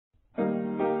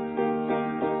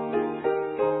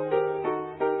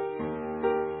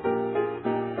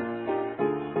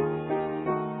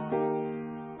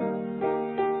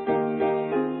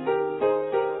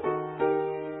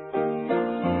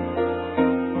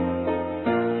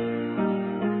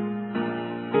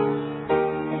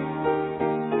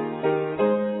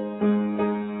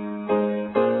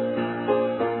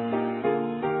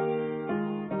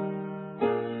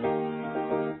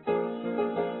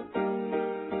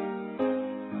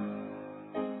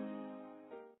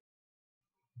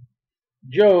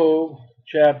Job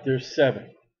chapter 7.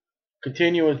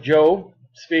 Continue with Job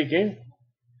speaking.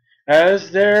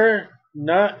 Is there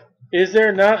not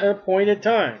an appointed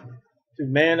time to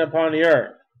man upon the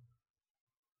earth?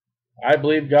 I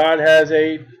believe God has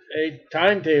a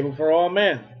timetable for all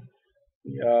men.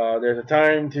 There's a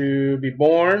time to be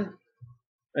born,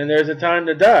 and there's a time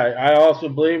to die. I also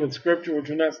believe in Scripture, which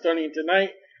we're not studying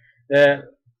tonight, that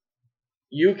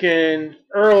you can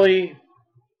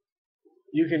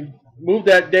move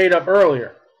that date up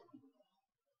earlier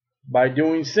by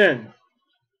doing sin.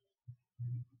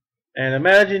 And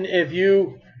imagine if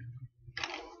you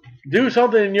do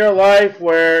something in your life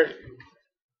where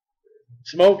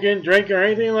smoking, drinking, or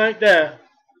anything like that,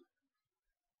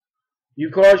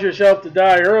 you cause yourself to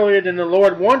die earlier than the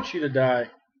Lord wants you to die.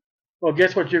 Well,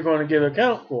 guess what you're going to give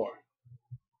account for?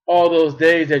 All those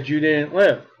days that you didn't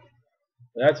live.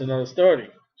 That's another story.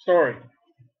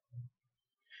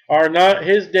 Are not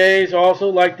his days also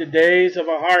like the days of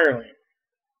a hireling?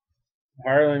 A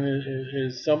hireling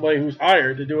is somebody who's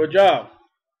hired to do a job.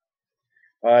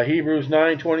 Hebrews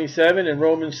 9:27 and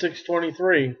Romans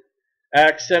 6:23.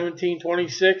 Acts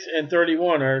 17:26 and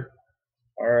 31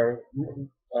 are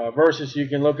verses you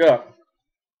can look up.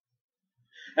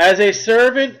 As a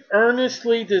servant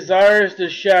earnestly desires the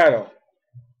shadow.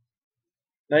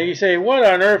 Now you say, what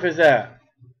on earth is that?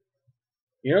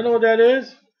 You don't know what that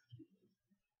is?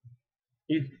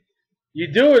 You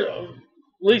do it at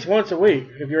least once a week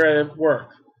if you're at work.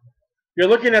 You're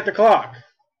looking at the clock.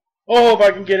 Oh, if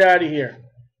I can get out of here.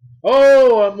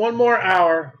 Oh, one more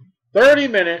hour. 30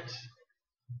 minutes.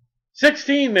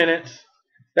 16 minutes.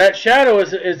 That shadow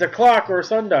is a clock or a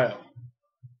sundial.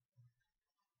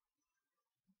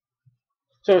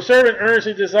 So a servant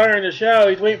earnestly desiring the shadow,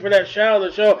 he's waiting for that shadow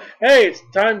to show, hey, it's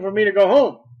time for me to go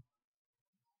home.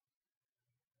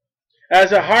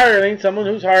 As a hireling, someone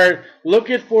who's hired,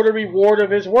 looketh for the reward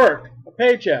of his work, a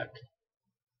paycheck.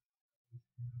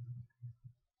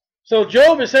 So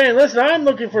Job is saying, listen, I'm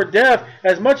looking for death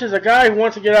as much as a guy who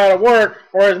wants to get out of work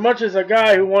or as much as a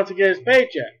guy who wants to get his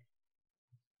paycheck.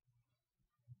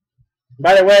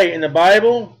 By the way, in the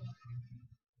Bible,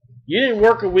 you didn't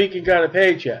work a week and got a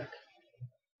paycheck.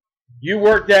 You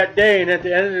worked that day, and at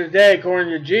the end of the day,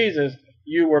 according to Jesus,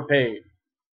 you were paid.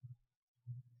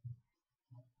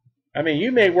 I mean,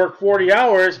 you may work 40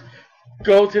 hours,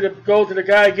 go to the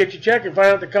guy, get your check, and find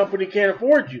out the company can't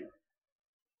afford you.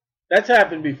 That's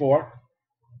happened before.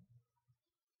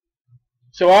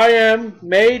 So I am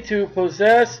made to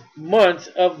possess months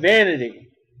of vanity,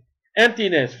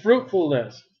 emptiness,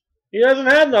 fruitfulness. He doesn't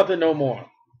have nothing no more.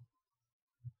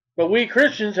 But we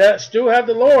Christians still have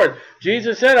the Lord.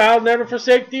 Jesus said, I'll never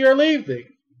forsake thee or leave thee.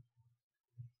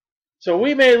 So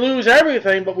we may lose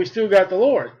everything, but we still got the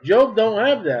Lord. Job don't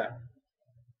have that.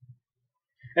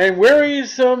 And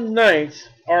wearisome nights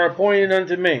are appointed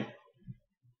unto me.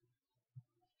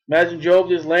 Imagine Job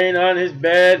just laying on his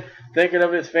bed, thinking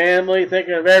of his family,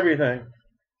 thinking of everything.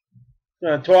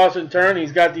 Toss and turn.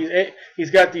 He's got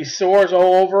these sores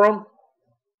all over him.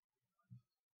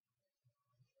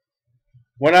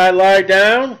 When I lie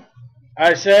down,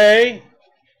 I say,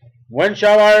 when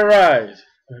shall I arise?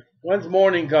 When's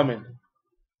morning coming?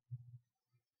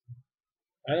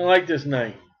 I don't like this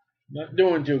night. Not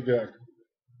doing too good.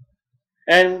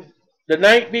 And the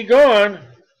night be gone,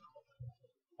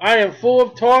 I am full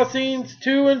of tossings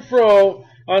to and fro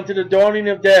unto the dawning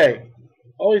of day.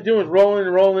 All he's doing is rolling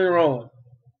and rolling and rolling.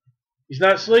 He's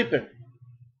not sleeping.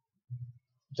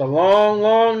 It's a long,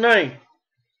 long night.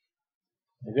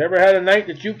 Have you ever had a night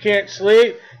that you can't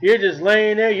sleep? You're just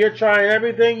laying there. You're trying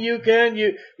everything you can.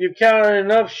 You counted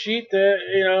enough sheep that,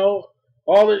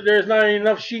 there's not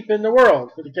enough sheep in the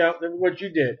world to count what you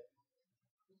did.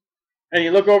 And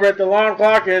you look over at the alarm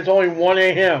clock and it's only 1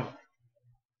 a.m.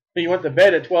 You went to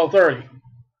bed at 12:30.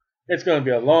 It's going to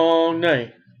be a long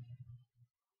night.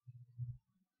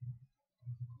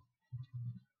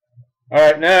 All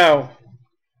right, now,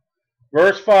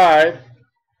 verse 5.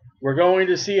 We're going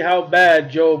to see how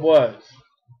bad Job was.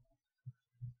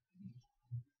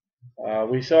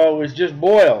 We saw it was just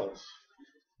boils.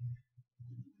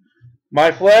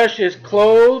 My flesh is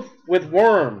clothed with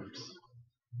worms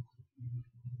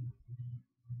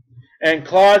and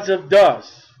clods of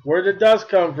dust. Where did dust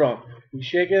come from? He's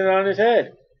shaking it on his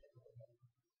head.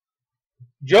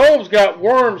 Job's got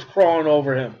worms crawling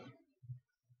over him.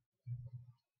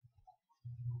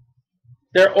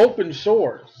 They're open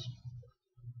sores.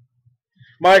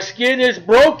 My skin is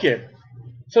broken.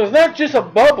 So it's not just a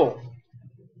bubble.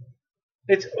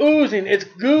 It's oozing, it's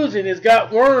goozing, it's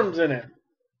got worms in it.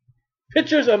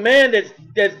 Pictures a man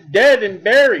that's dead and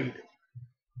buried.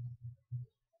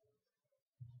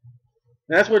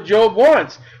 And that's what Job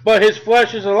wants. But his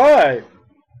flesh is alive.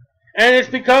 And it's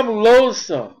become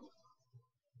loathsome.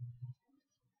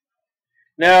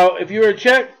 Now, if you were to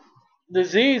check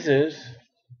diseases,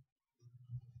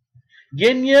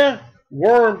 guinea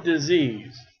worm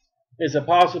disease is a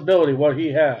possibility what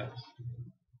he has.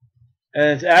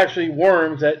 And it's actually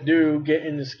worms that do get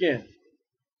in the skin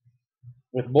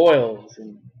with boils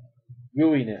and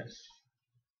gooiness.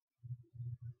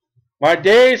 My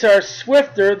days are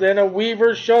swifter than a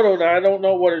weaver's shuttle. Now, I don't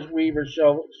know what a weaver's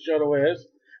shuttle is.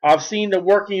 I've seen the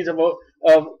workings of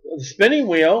a spinning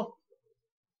wheel,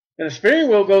 and the spinning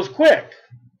wheel goes quick.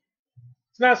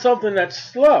 It's not something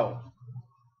that's slow.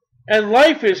 And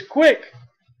life is quick.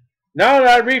 Now that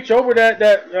I reach over that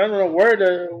I don't know where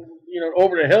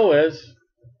over the hill is.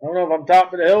 I don't know if I'm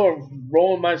top of the hill or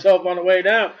rolling myself on the way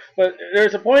down. But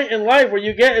there's a point in life where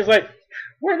you get, it's like,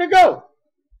 where'd it go?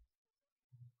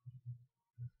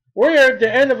 We're at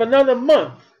the end of another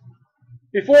month.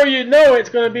 Before you know it, it's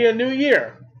going to be a new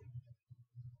year.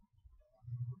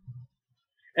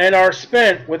 And are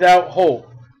spent without hope.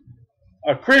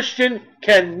 A Christian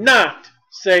cannot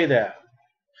say that.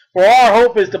 For our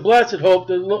hope is the blessed hope,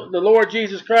 the Lord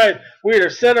Jesus Christ. We are to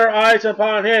set our eyes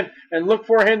upon Him and look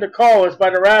for Him to call us by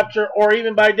the rapture or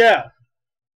even by death.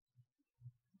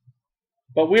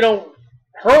 But we don't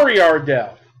hurry our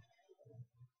death.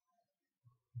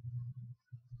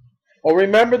 Well,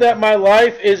 remember that my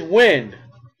life is wind.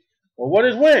 Well, what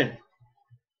is wind?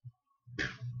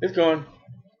 It's gone.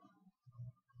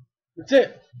 That's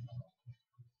it.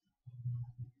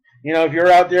 You know, if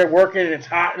you're out there working and it's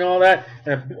hot and all that,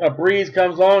 and a breeze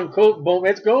comes on, cool, boom,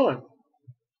 it's gone.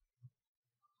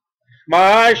 My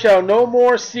eyes shall no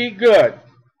more see good.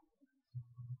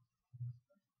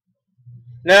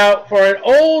 Now, for an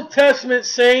Old Testament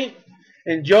saint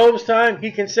in Job's time, he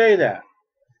can say that.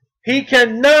 He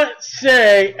cannot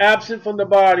say absent from the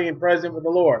body and present with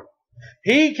the Lord.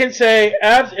 He can say,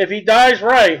 if he dies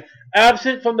right,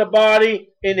 absent from the body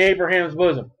in Abraham's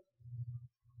bosom.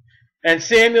 And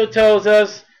Samuel tells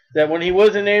us that when he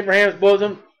was in Abraham's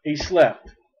bosom, he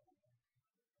slept.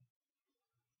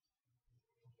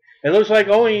 It looks like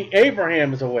only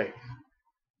Abraham is awake.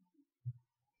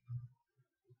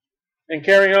 And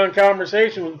carrying on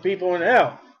conversation with people in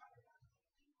hell.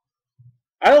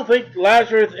 I don't think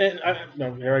Lazarus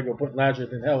no, here I go, putting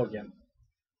Lazarus in hell again.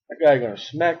 That guy going to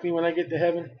smack me when I get to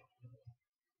heaven?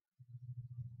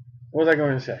 What was I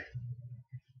going to say?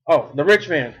 Oh, the rich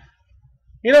man.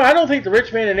 You know, I don't think the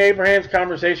rich man and Abraham's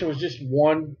conversation was just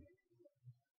one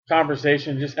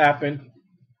conversation, just happened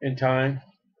in time.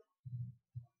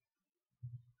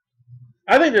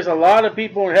 I think there's a lot of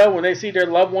people in hell when they see their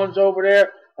loved ones over there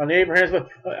on Abraham's, but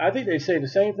I think they say the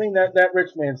same thing that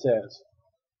rich man says.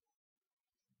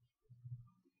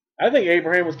 I think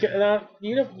Abraham was kept,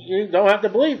 you don't have to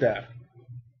believe that.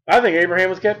 I think Abraham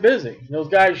was kept busy. Those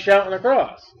guys shouting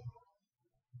across.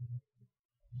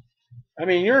 I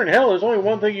mean, you're in hell. There's only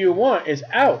one thing you want is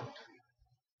out.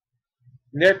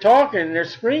 And they're talking and they're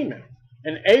screaming.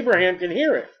 And Abraham can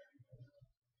hear it.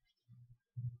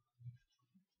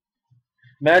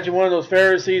 Imagine one of those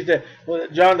Pharisees that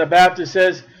John the Baptist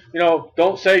says,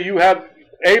 don't say you have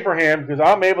Abraham because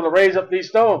I'm able to raise up these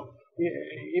stones.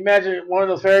 You imagine one of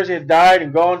those Pharisees had died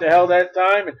and gone to hell that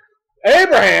time. And,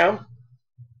 Abraham,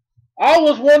 I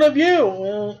was one of you.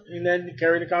 Well, and then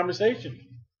carry the conversation.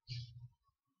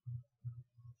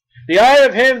 The eye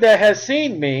of him that has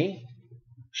seen me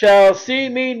shall see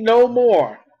me no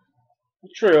more.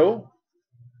 True.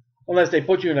 Unless they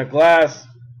put you in a glass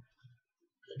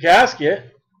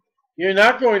casket, you're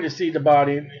not going to see the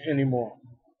body anymore.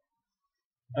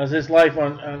 As this life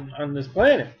on this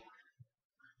planet.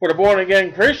 For the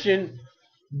born-again Christian,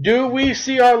 do we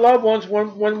see our loved ones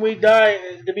when we die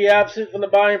to be absent from the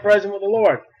body and present with the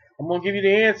Lord? I'm going to give you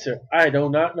the answer. I do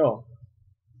not know.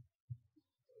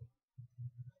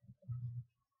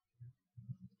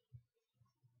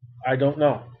 I don't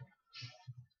know.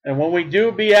 And when we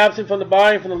do be absent from the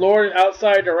body and from the Lord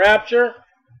outside the rapture,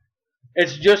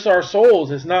 it's just our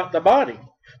souls. It's not the body.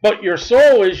 But your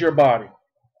soul is your body.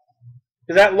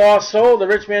 Because that lost soul, the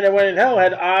rich man that went in hell,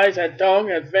 had eyes, had tongue,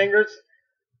 had fingers.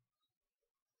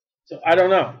 So I don't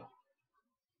know.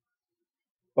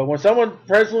 But when someone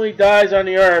presently dies on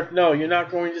the earth, no, you're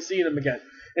not going to see them again.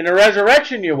 In the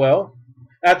resurrection, you will.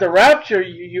 At the rapture,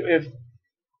 if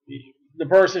the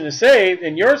person is saved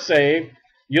and you're saved,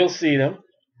 you'll see them.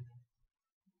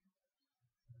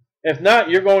 If not,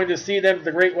 you're going to see them at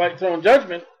the great white throne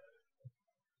judgment.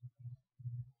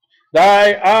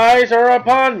 Thy eyes are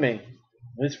upon me,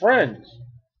 his friends,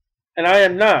 and I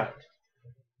am not.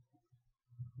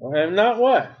 I am not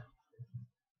what?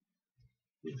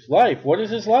 His life. What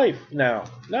is his life now?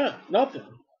 Nothing.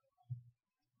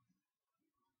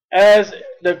 As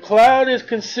the cloud is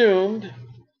consumed,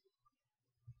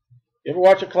 you ever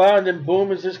watch a cloud and then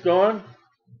boom, is this gone?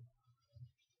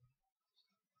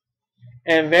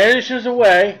 And vanishes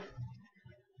away.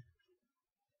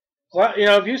 You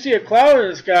know, if you see a cloud in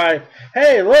the sky,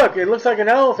 hey, look, it looks like an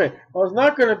elephant. Well, it's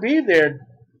not going to be there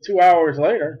 2 hours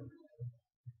later.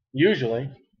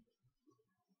 Usually.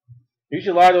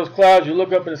 Usually a lot of those clouds, you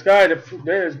look up in the sky,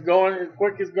 they're as going as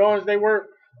quick as going as they were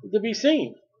to be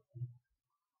seen.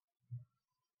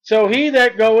 So he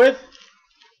that goeth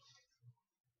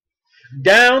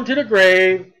down to the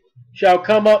grave shall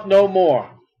come up no more.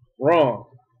 Wrong.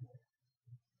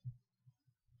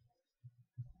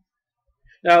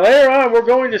 Now later on we're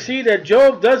going to see that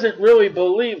Job doesn't really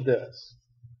believe this.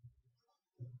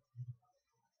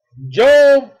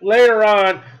 Job later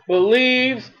on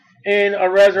believes in a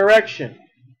resurrection.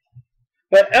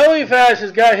 But Eliphaz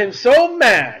has got him so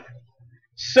mad,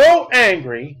 so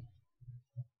angry,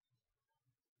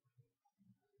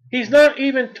 he's not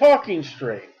even talking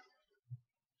straight.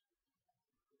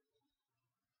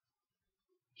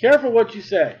 Careful what you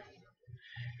say.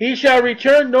 He shall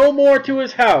return no more to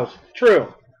his house.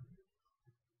 True.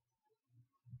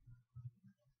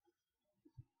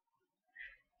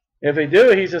 If they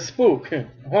do, he's a spook.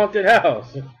 Haunted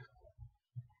house.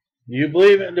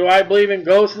 Do I believe in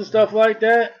ghosts and stuff like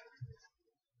that?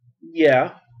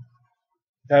 Yeah.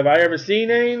 Have I ever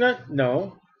seen anything?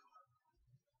 No.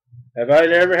 Have I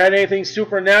ever had anything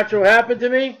supernatural happen to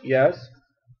me? Yes.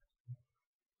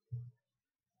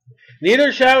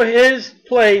 Neither shall his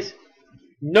place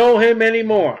know him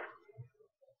anymore.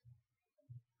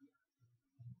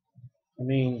 I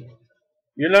mean,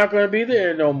 you're not going to be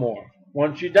there no more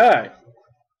once you die.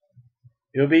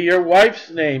 It'll be your wife's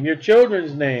name, your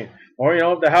children's name, or, you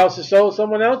know, if the house is sold,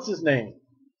 someone else's name.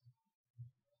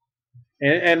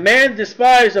 And man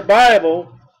despised the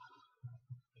Bible.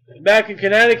 Back in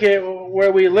Connecticut,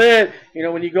 where we live, you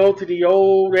know, when you go to the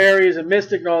old areas of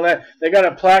Mystic and all that, they got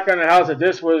a plaque on the house that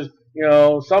this was, you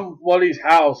know, somebody's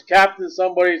house, Captain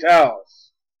somebody's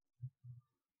house.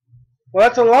 Well,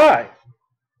 that's a lie.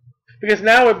 Because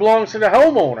now it belongs to the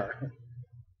homeowner.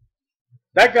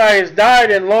 That guy has died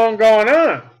and long gone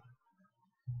on.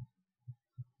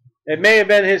 It may have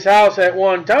been his house at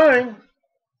one time.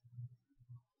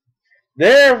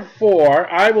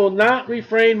 Therefore, I will not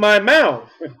refrain my mouth.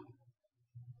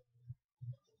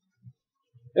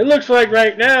 It looks like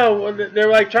right now they're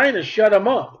like trying to shut him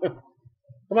up.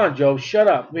 Come on, Joe, shut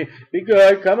up. Be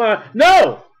good, come on.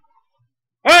 No!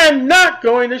 I am not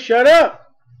going to shut up.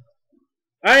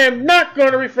 I am not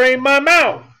going to refrain my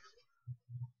mouth.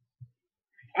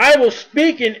 I will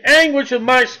speak in anguish of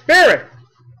my spirit.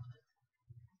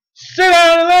 Sit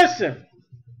down and listen.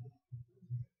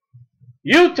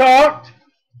 You talked.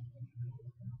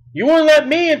 You wouldn't let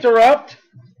me interrupt.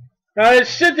 Now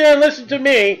just sit there and listen to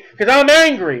me because I'm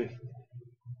angry.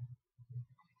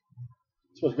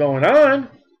 That's what's going on.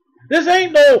 This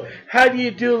ain't no how do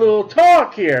you do a little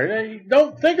talk here.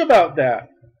 Don't think about that.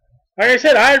 Like I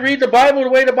said, I read the Bible the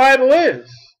way the Bible is.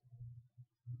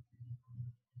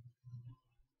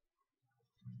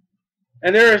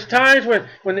 And there's times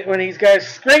when these guys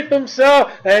scrape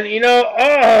himself and, you know,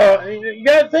 you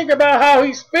got to think about how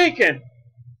he's speaking.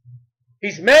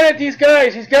 He's mad at these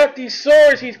guys. He's got these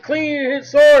swords. He's cleaning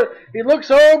his sword. He looks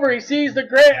over. He sees the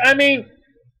great. I mean,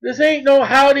 this ain't no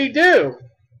howdy do.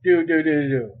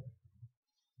 Do.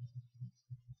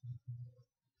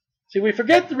 See, we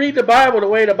forget to read the Bible the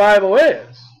way the Bible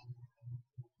is.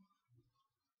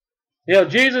 You know,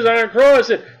 Jesus on the cross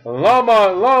said,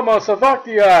 Lama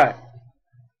sabachthani.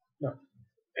 No.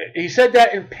 He said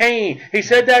that in pain. He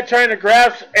said that trying to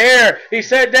grasp air. He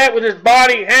said that with his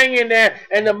body hanging there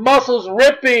and the muscles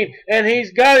ripping and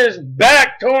he's got his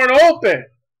back torn open.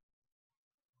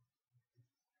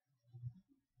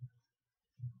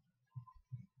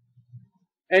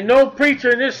 And no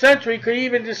preacher in this century could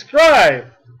even describe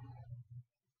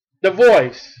the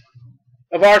voice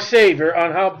of our Savior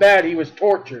on how bad he was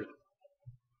tortured.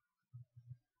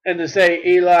 And to say,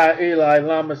 Eli, Eli,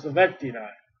 lama sabachthani.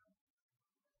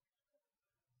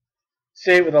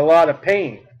 Say it with a lot of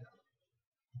pain.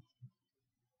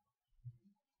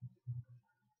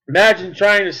 Imagine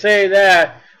trying to say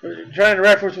that, trying to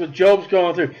reference what Job's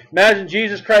going through. Imagine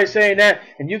Jesus Christ saying that,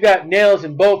 and you got nails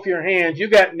in both your hands. You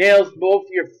got nails in both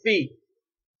your feet.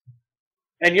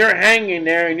 And you're hanging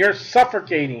there and you're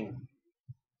suffocating.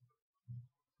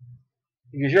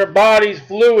 Because your body's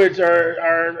fluids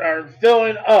are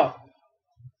filling up.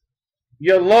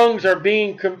 Your lungs are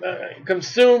being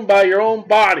consumed by your own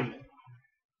body.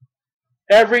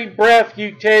 Every breath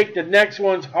you take, the next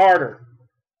one's harder.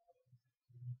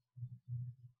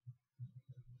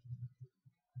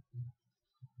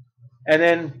 And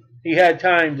then he had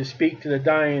time to speak to the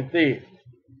dying thief.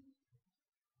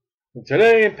 And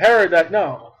today in paradise,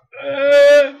 no.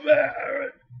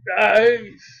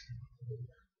 Paradise.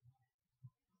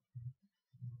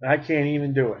 I can't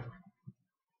even do it.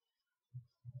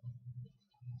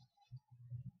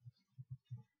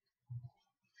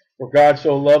 For God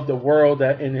so loved the world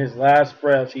that in his last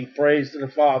breath he prays to the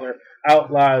Father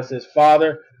out loud, says,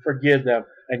 Father, forgive them.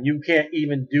 And you can't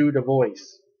even do the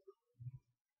voice.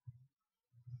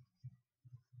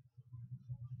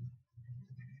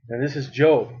 And this is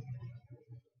Job.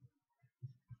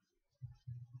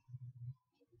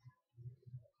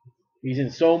 He's in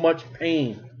so much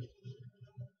pain.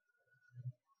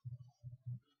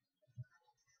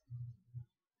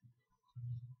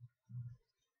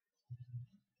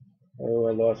 Oh,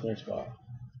 I lost my spot.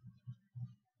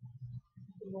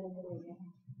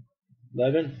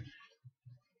 11?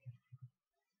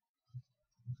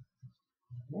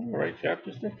 All right,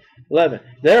 chapter 11.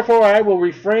 Therefore I will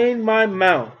refrain my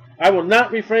mouth. I will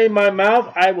not refrain my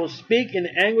mouth. I will speak in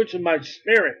the anguish of my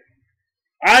spirit.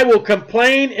 I will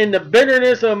complain in the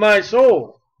bitterness of my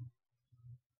soul.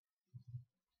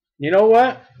 You know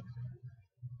what?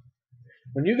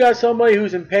 When you got somebody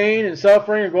who's in pain and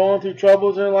suffering and going through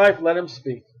troubles in life, let them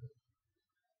speak.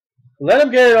 Let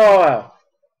them get it all out.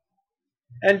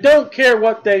 And don't care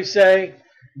what they say.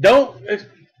 Don't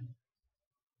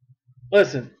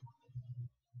listen.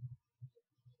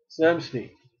 Let them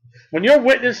speak. When you're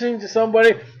witnessing to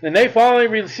somebody and they finally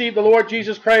receive the Lord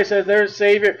Jesus Christ as their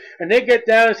Savior, and they get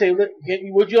down and say,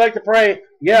 would you like to pray?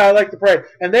 Yeah, I'd like to pray.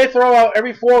 And they throw out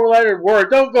every four-letter word.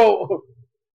 Don't go.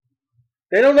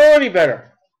 They don't know any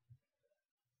better.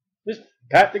 Just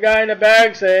pat the guy in the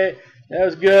back, say, that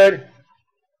was good.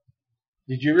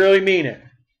 Did you really mean it?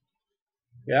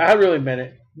 Yeah, I really meant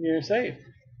it. You're saved.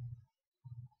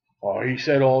 Oh, he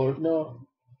said all. No.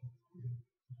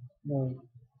 No.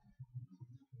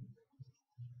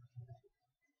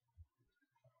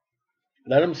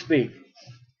 Let him speak.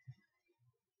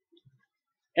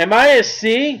 Am I a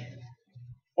sea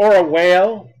or a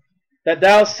whale that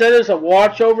thou settest a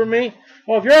watch over me?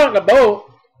 Well, if you're out in a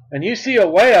boat and you see a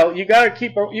whale, you gotta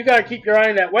keep your eye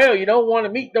on that whale. You don't want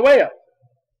to meet the whale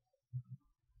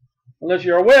unless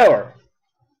you're a whaler.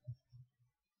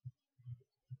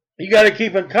 You got to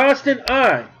keep a constant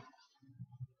eye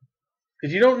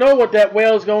because you don't know what that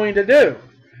whale is going to do.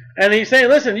 And he's saying,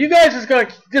 listen, you guys just going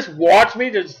to just watch me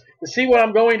to see what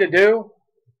I'm going to do?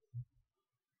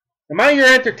 Am I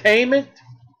your entertainment?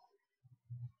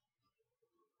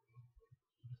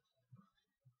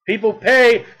 People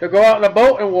pay to go out in a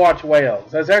boat and watch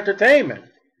whales as entertainment.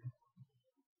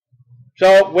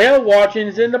 So whale watching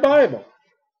is in the Bible.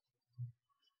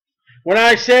 When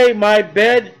I say my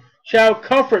bed shall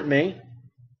comfort me,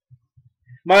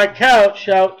 my couch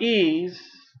shall ease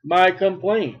my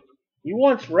complaint. He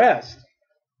wants rest.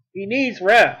 He needs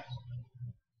rest.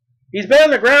 He's been on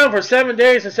the ground for 7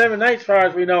 days and 7 nights, as far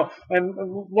as we know. And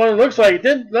what it looks like,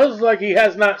 he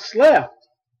has not slept.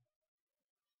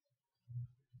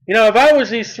 You know, if I was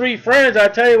these three friends,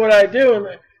 I'd tell you what I'd do.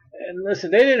 And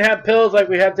listen, they didn't have pills like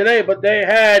we have today, but they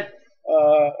had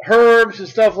herbs and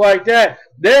stuff like that.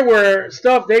 There were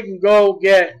stuff they can go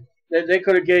get that they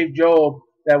could have gave Job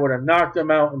that would have knocked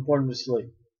him out and put him to sleep.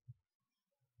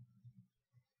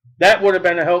 That would have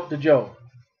been a help to Job.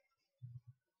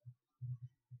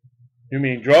 You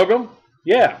mean drug him?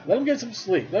 Yeah, let him get some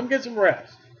sleep. Let him get some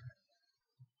rest.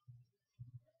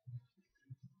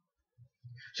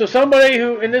 So somebody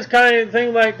who, in this kind of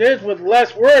thing like this, with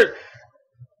less words,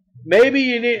 maybe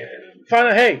you need find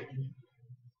out, hey,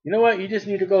 you know what? You just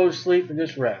need to go to sleep and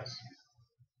just rest.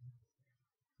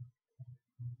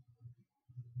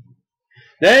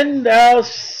 Then thou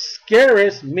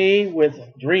scarest me with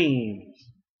dreams.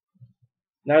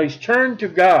 Now he's turned to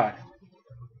God.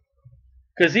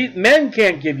 Because men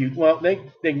can't give you, well, they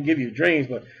can give you dreams,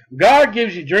 but God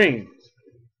gives you dreams.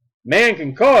 Man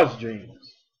can cause dreams.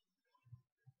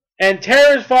 And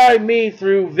terrify me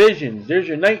through visions. There's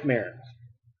your nightmares.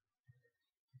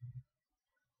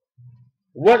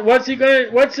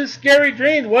 What's his scary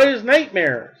dreams? What is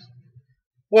nightmares?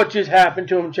 What just happened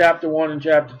to him in chapter 1 and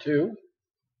chapter 2?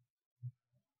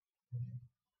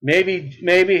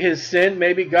 Maybe his sin,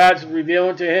 maybe God's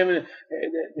revealing to him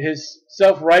his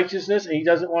self-righteousness and he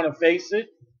doesn't want to face it.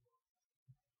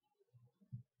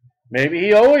 Maybe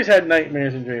he always had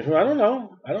nightmares and dreams. Well, I don't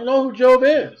know. I don't know who Job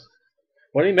is.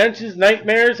 But he mentions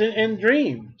nightmares and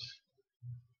dreams.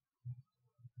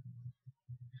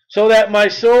 so that my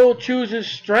soul chooses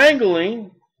strangling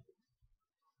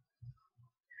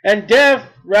and death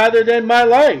rather than my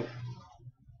life.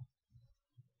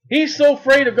 He's so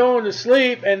afraid of going to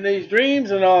sleep and these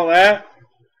dreams and all that.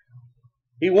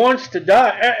 He wants to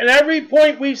die. At every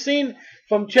point we've seen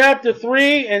from chapter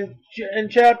 3 and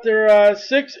chapter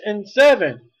 6 and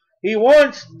 7, he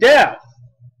wants death.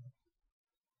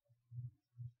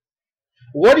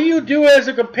 What do you do as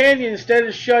a companion instead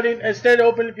of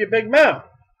opening up your big mouth?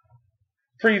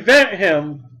 Prevent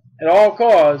him at all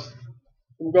costs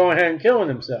from going ahead and killing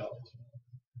himself.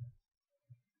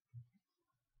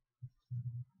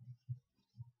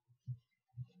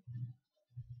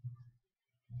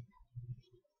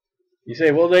 You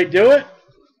say, will they do it?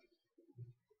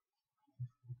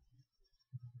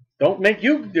 Don't make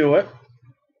you do it.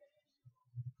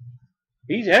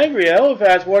 He's angry at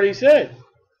Eliphaz what he said.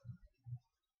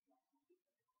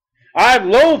 I've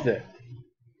loathed it.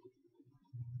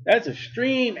 That's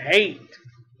extreme hate.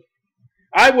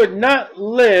 I would not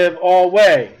live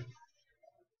alway.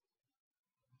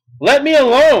 Let me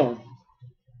alone.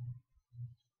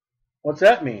 What's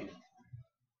that mean?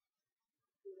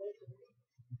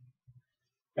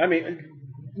 I mean,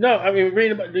 no, I mean,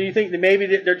 reading about, do you think that maybe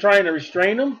they're trying to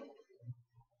restrain him?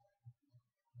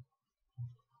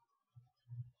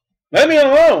 Let me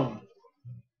alone.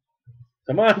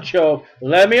 Come on, Job.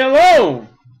 Let me alone.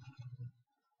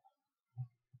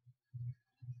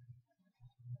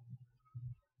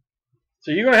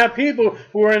 So you're going to have people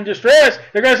who are in distress.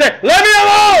 They're going to say, let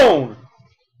me alone.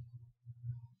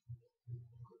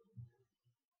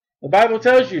 The Bible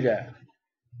tells you that.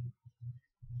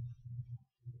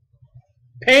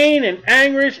 Pain and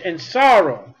anguish and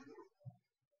sorrow.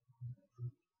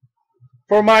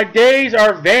 For my days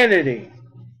are vanity.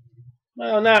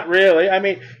 Well, not really. I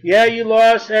mean, yeah, you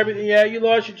lost everything. Yeah, you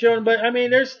lost your children. But, I mean,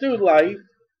 there's still life.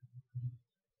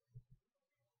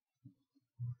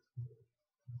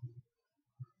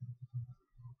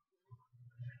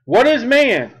 What is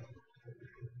man?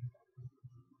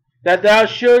 That thou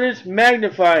shouldest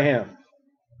magnify him.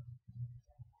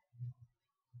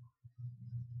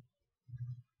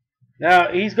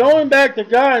 Now, he's going back to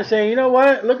God and saying, you know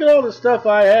what? Look at all the stuff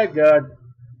I had, God.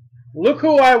 Look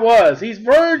who I was. He's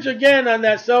verged again on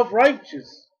that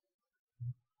self-righteous.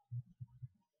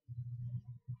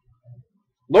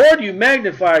 Lord, you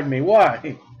magnified me.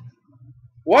 Why?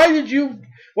 Why did you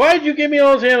give me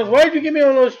all those animals? Why did you give me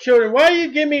all those children? Why did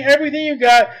you give me everything you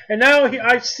got? And now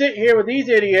I sit here with these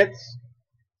idiots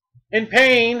in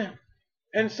pain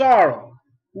and sorrow.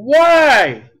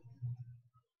 Why?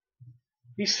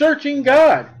 He's searching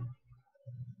God.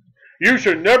 You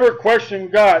should never question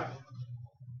God.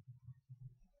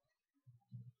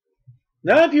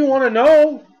 Not if you want to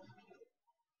know.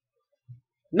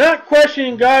 Not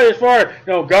questioning God as far as,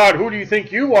 no, God, who do you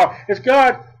think you are? It's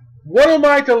God, what am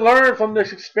I to learn from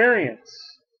this experience?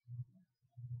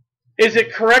 Is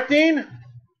it correcting?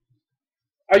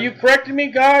 Are you correcting me,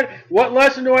 God? What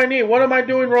lesson do I need? What am I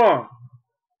doing wrong?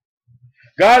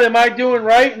 God, am I doing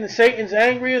right and Satan's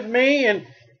angry with me and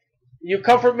you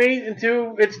comfort me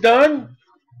until it's done?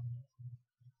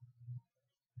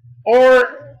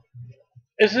 Or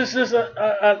is this just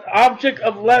an object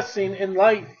of lesson in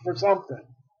life or something?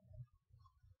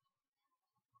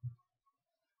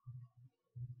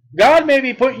 God may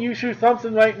be putting you through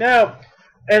something right now.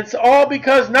 And it's all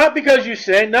because, not because you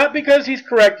sin, not because he's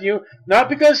correcting you, not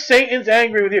because Satan's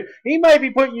angry with you. He might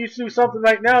be putting you through something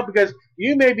right now because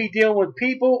you may be dealing with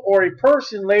people or a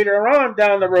person later on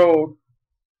down the road.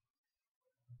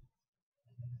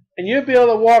 And you'll be able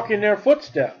to walk in their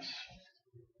footsteps,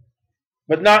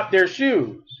 but not their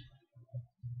shoes.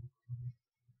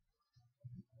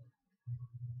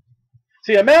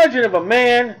 See, imagine if a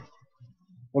man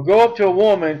will go up to a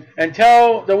woman and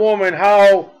tell the woman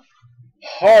how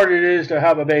hard it is to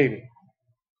have a baby.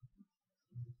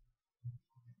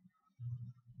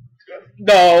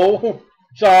 No,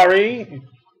 sorry,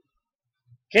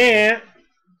 can't.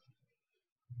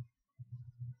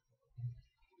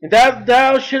 And that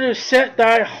thou shouldest set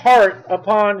thy heart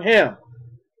upon him.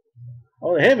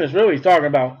 Well, him is really talking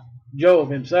about Job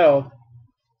himself.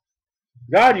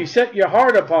 God, you set your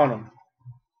heart upon him.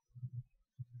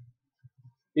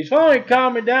 He's finally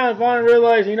calming down, finally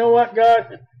realizing, you know what,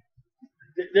 God?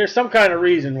 There's some kind of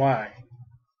reason why.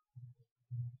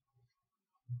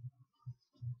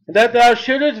 That thou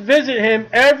shouldest visit him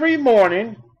every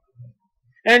morning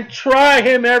and try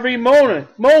him every moment.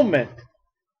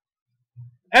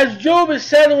 As Job is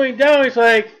settling down, he's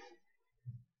like,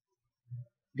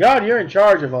 God, you're in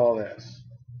charge of all this.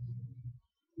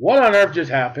 What on earth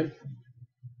just happened?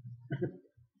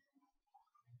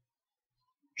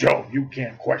 Job, you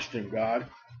can't question God.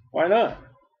 Why not?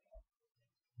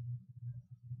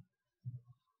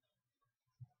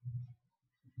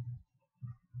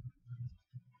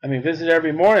 I mean, visit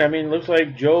every morning. I mean, it looks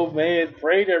like Job may have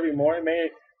prayed every morning, may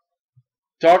have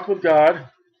talked with God.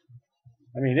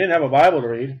 I mean, he didn't have a Bible to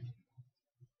read.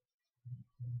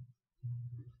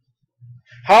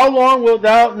 How long wilt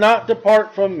thou not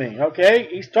depart from me? Okay,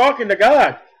 he's talking to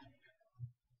God.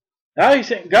 Now he's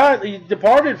saying, God, he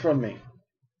departed from me.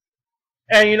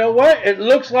 And you know what? It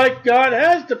looks like God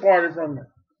has departed from me.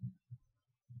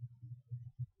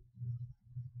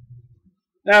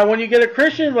 Now, when you get a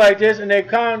Christian like this and they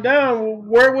calm down,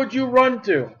 where would you run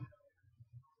to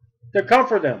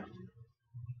comfort them?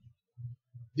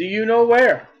 Do you know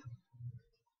where?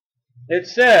 It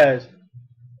says,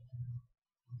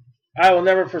 I will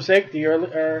never forsake thee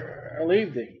or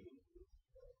leave thee.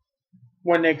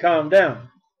 When they calm down.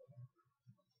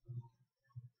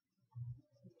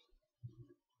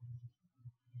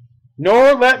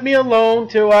 Nor let me alone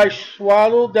till I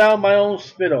swallow down my own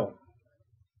spittle.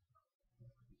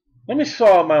 Let me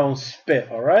swallow my own spit,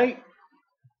 alright?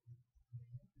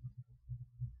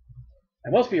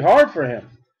 It must be hard for him.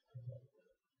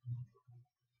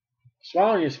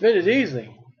 Swallowing your spit is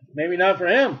easy. Maybe not for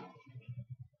him.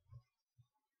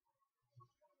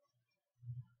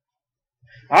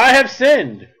 I have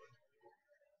sinned.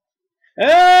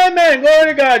 Amen. Glory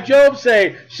to God. Job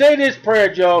say this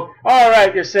prayer, Job.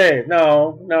 Alright, you're saved.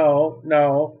 No, no,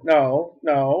 no, no,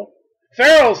 no.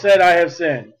 Pharaoh said, I have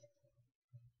sinned.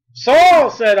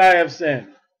 Saul said, I have sinned.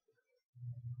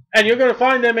 And you're going to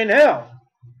find them in hell.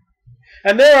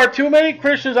 And there are too many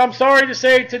Christians, I'm sorry to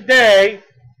say today,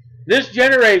 this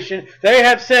generation, they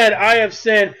have said, I have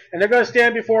sinned, and they're going to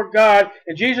stand before God,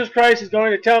 and Jesus Christ is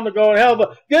going to tell them to go in hell,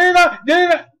 but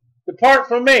depart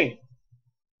from me.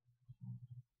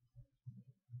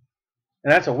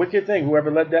 And that's a wicked thing,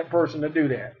 whoever led that person to do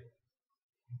that.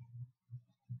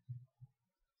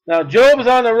 Now, Job is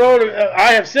on the road,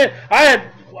 I have sinned. I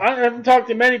haven't talked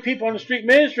to many people on the street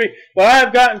ministry, but I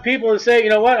have gotten people to say, you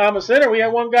know what, I'm a sinner. We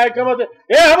had one guy come up there,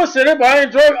 yeah, I'm a sinner, but I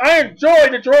enjoy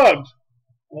the drugs.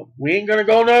 Well, we ain't going to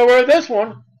go nowhere with this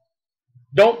one.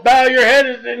 Don't bow your head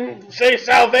and say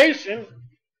salvation.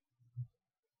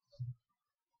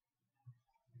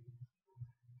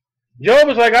 Job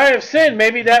is like, I have sinned.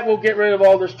 Maybe that will get rid of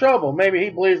all this trouble. Maybe he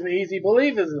believes in the easy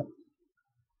believism.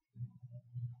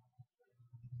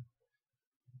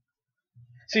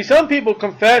 See, some people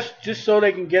confess just so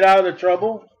they can get out of the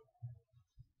trouble.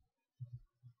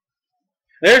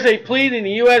 There's a plea in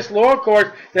the U.S. law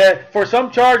court that for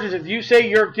some charges, if you say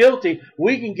you're guilty,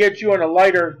 we can get you on a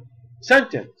lighter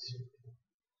sentence.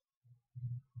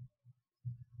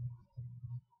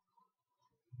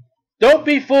 Don't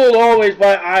be fooled always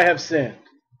by I have sinned.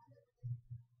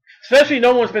 Especially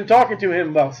no one's been talking to him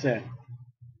about sin.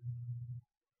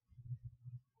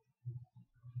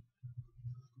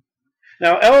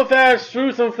 Now Eliphaz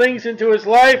threw some things into his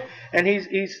life, and he's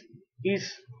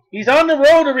on the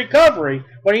road to recovery,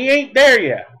 but he ain't there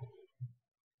yet.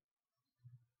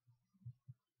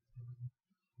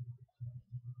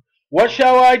 What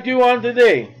shall I do unto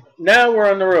thee? Now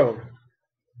we're on the road.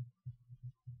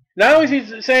 Now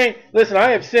he's saying, listen,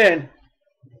 I have sinned.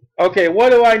 Okay,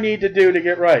 what do I need to do to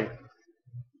get right?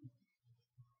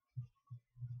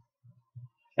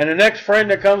 And the next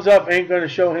friend that comes up ain't going to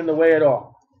show him the way at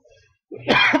all.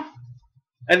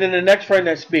 And then the next friend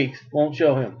that speaks won't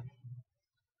show him.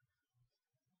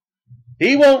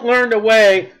 He won't learn the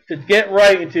way to get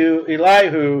right until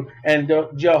Elihu and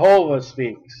Jehovah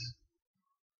speaks.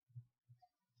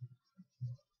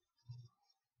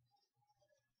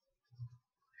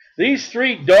 These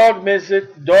three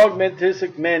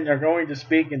dogmatistic men are going to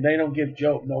speak, and they don't give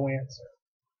Job no answer.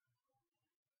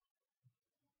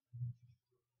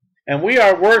 And we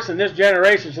are worse in this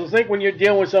generation. So think when you're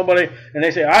dealing with somebody and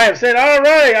they say, I have said, all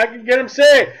right, I can get him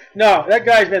saved. No, that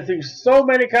guy's been through so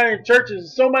many kind of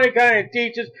churches, so many kind of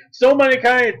teachers, so many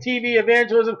kind of TV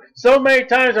evangelism, so many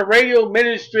times of radio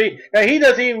ministry, that he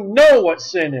doesn't even know what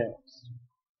sin is.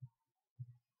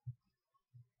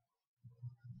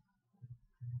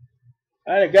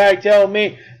 I had a guy tell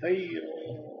me,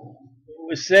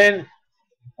 with sin,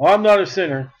 oh, I'm not a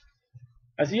sinner.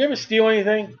 I said, you ever steal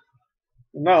anything?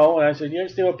 No. And I said, you ever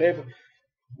steal a paper?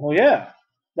 Well, yeah,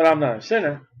 but I'm not a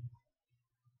sinner.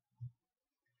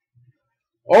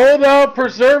 O thou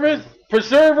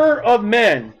preserver of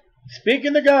men,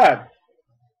 speaking to God.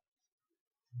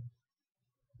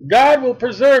 God will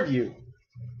preserve you,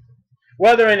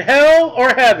 whether in hell or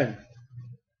heaven.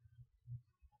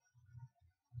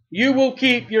 You will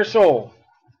keep your soul.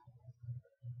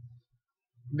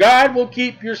 God will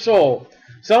keep your soul.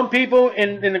 Some people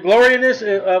in the gloriousness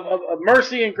of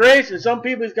mercy and grace, and some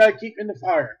people he's got to keep in the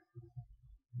fire.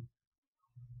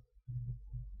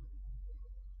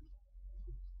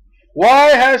 Why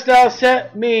hast thou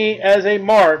set me as a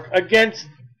mark against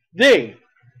thee?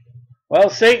 Well,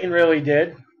 Satan really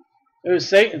did. It was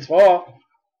Satan's fault,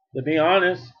 to be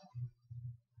honest.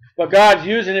 But God's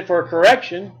using it for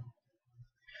correction,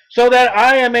 so that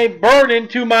I am a burden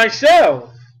to myself.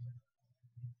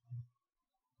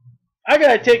 I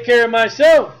got to take care of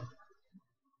myself.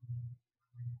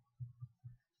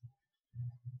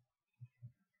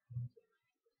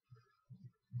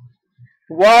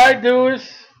 Why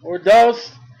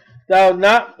doest thou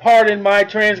not pardon my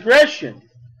transgression?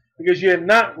 Because you have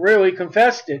not really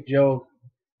confessed it, Job.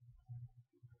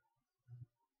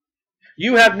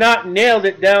 You have not nailed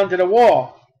it down to the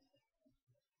wall.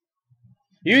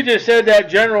 You just said that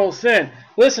general sin.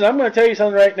 Listen, I'm going to tell you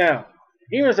something right now.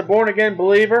 Even as a born-again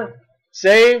believer,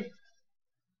 saved,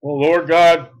 well, Lord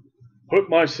God, put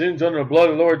my sins under the blood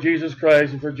of the Lord Jesus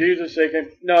Christ, and for Jesus' sake,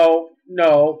 no,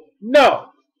 no, no.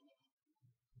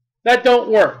 That don't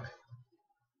work.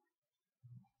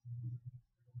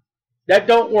 That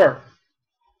don't work.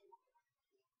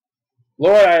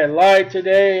 Lord, I lied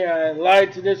today. I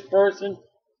lied to this person.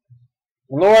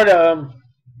 Lord, I'm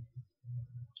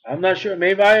not sure.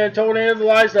 Maybe I had told any of the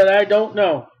lies that I don't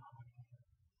know.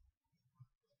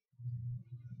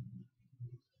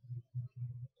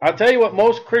 I'll tell you what,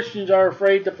 most Christians are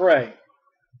afraid to pray.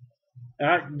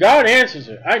 God answers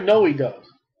it. I know He does.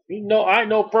 I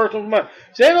know personally.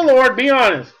 Say to the Lord, be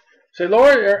honest. Say,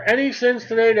 Lord, are there any sins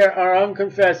today that are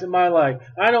unconfessed in my life?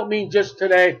 I don't mean just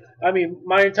today. I mean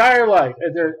my entire life.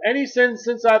 If there's any sins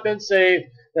since I've been saved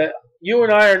that you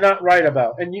and I are not right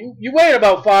about. And you wait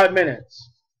about 5 minutes.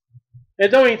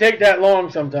 It don't even take that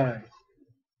long sometimes.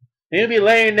 And you'll be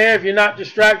laying there if you're not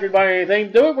distracted by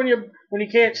anything. Do it when you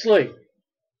can't sleep.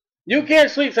 You can't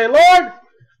sleep. Say, Lord,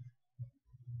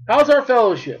 how's our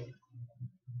fellowship?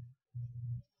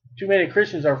 Too many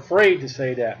Christians are afraid to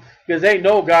say that because they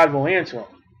know God will answer them.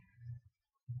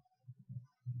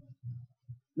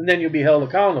 And then you'll be held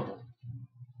accountable.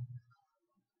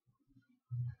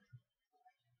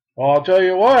 Well, I'll tell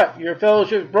you what, your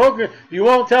fellowship's broken. You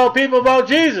won't tell people about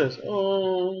Jesus.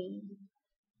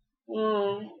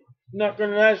 Not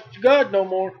going to ask God no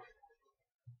more.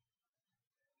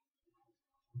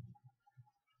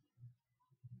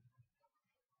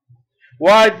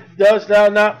 Why dost thou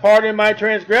not pardon my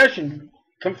transgression?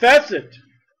 Confess it.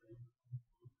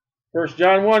 1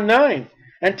 John 1:9.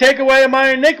 And take away my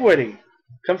iniquity.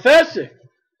 Confess it.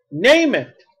 Name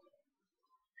it.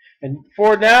 And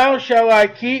for now shall I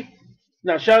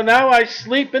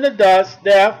sleep in the dust,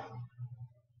 death,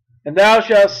 and thou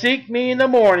shalt seek me in the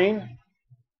morning,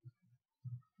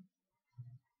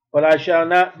 but I shall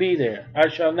not be there. I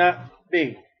shall not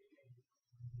be.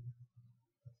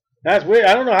 That's weird.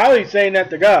 I don't know how he's saying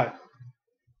that to God.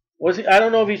 I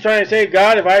don't know if he's trying to say,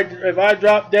 God, if I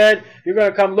drop dead, you're going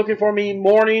to come looking for me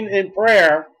morning in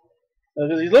prayer.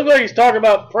 Because he looks like he's talking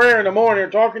about prayer in the morning,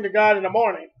 or talking to God in the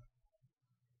morning.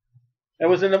 It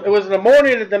was in the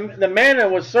morning that the manna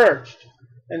was searched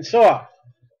and sought.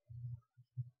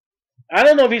 I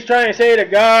don't know if he's trying to say to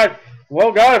God,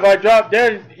 well, God, if I drop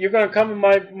dead, you're going to come in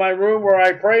my room where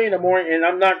I pray in the morning, and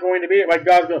I'm not going to be. Like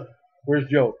God's going, where's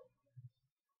Job?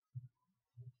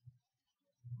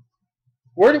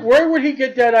 Where would he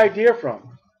get that idea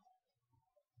from?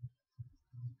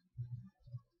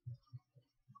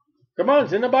 Come on,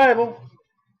 it's in the Bible.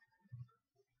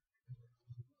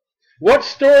 What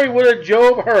story would have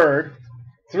Job heard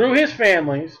through his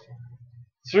families,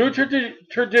 through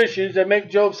traditions that make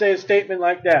Job say a statement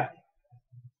like that?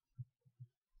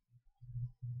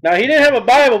 Now, he didn't have a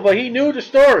Bible, but he knew the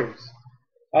stories.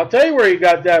 I'll tell you where he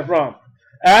got that from.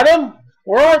 Adam,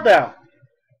 where art thou?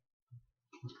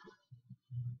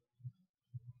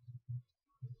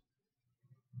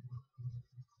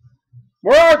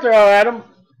 Where art thou, Adam?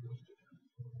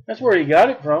 That's where he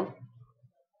got it from.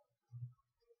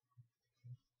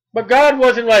 But God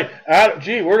wasn't like,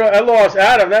 gee, I lost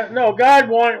Adam. No, God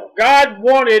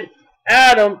wanted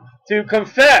Adam to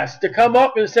confess, to come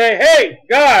up and say, hey,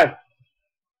 God,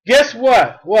 guess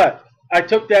what? What? I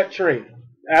took that tree.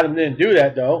 Adam didn't do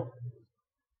that, though.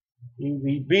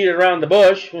 He beat it around the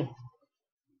bush.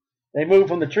 They moved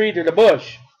from the tree to the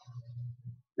bush.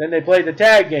 Then they played the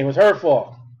tag game. It was her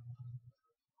fault.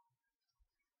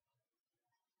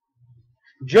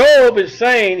 Job is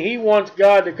saying he wants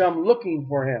God to come looking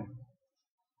for him,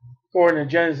 according to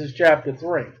Genesis chapter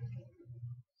 3.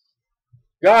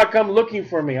 God, come looking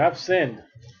for me. I've sinned.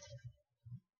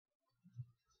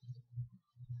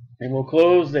 And we'll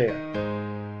close there.